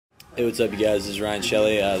Hey, what's up, you guys? This is Ryan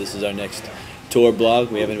Shelley. This is our next tour blog.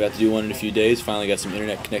 We haven't about to do one in a few days. Finally got some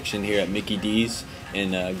internet connection here at Mickey D's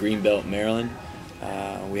in Greenbelt, Maryland.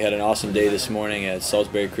 We had an awesome day this morning at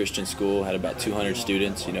Salisbury Christian School. Had about 200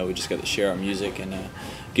 students. We just got to share our music and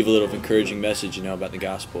give a little encouraging message, about the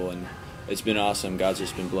gospel. And it's been awesome. God's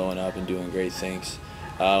just been blowing up and doing great things.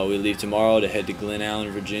 We leave tomorrow to head to Glen Allen,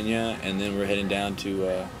 Virginia, and then we're heading down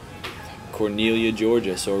to Cornelia,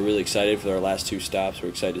 Georgia. So we're really excited for our last two stops. We're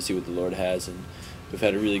excited to see what the Lord has, and we've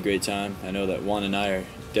had a really great time. I know that Juan and I are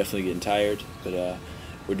definitely getting tired, but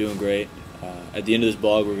we're doing great. At the end of this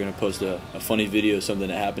blog, we're going to post a funny video of something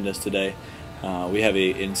that happened to us today. We have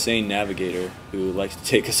an insane navigator who likes to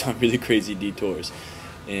take us on really crazy detours,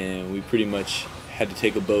 and we pretty much had to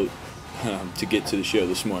take a boat to get to the show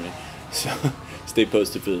this morning. So stay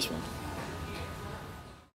posted for this one.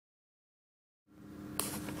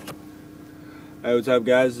 Hey, what's up,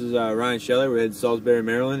 guys? This is Ryan Shelley. We're headed to Salisbury,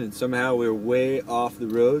 Maryland, and somehow we're way off the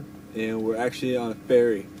road, and we're actually on a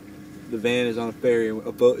ferry. The van is on a ferry, and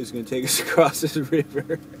a boat is going to take us across this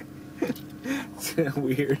river. It's kind of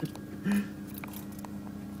weird.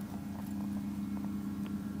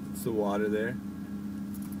 It's the water there.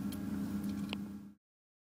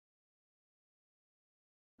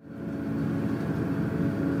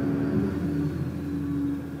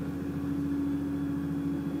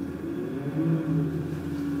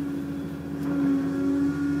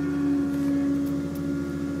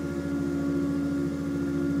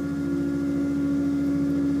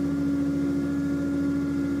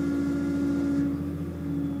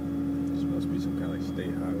 Some kind of like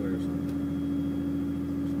state highway or something.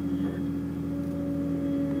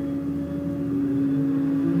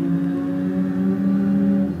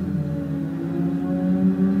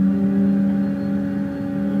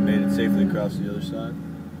 We made it safely across the other side.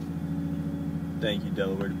 Thank you,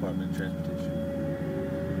 Delaware Department of Transportation.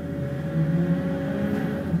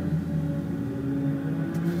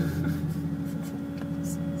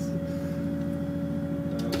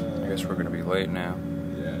 I guess we're gonna be late now.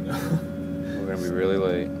 Yeah, I know. We're gonna be really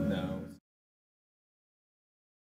late.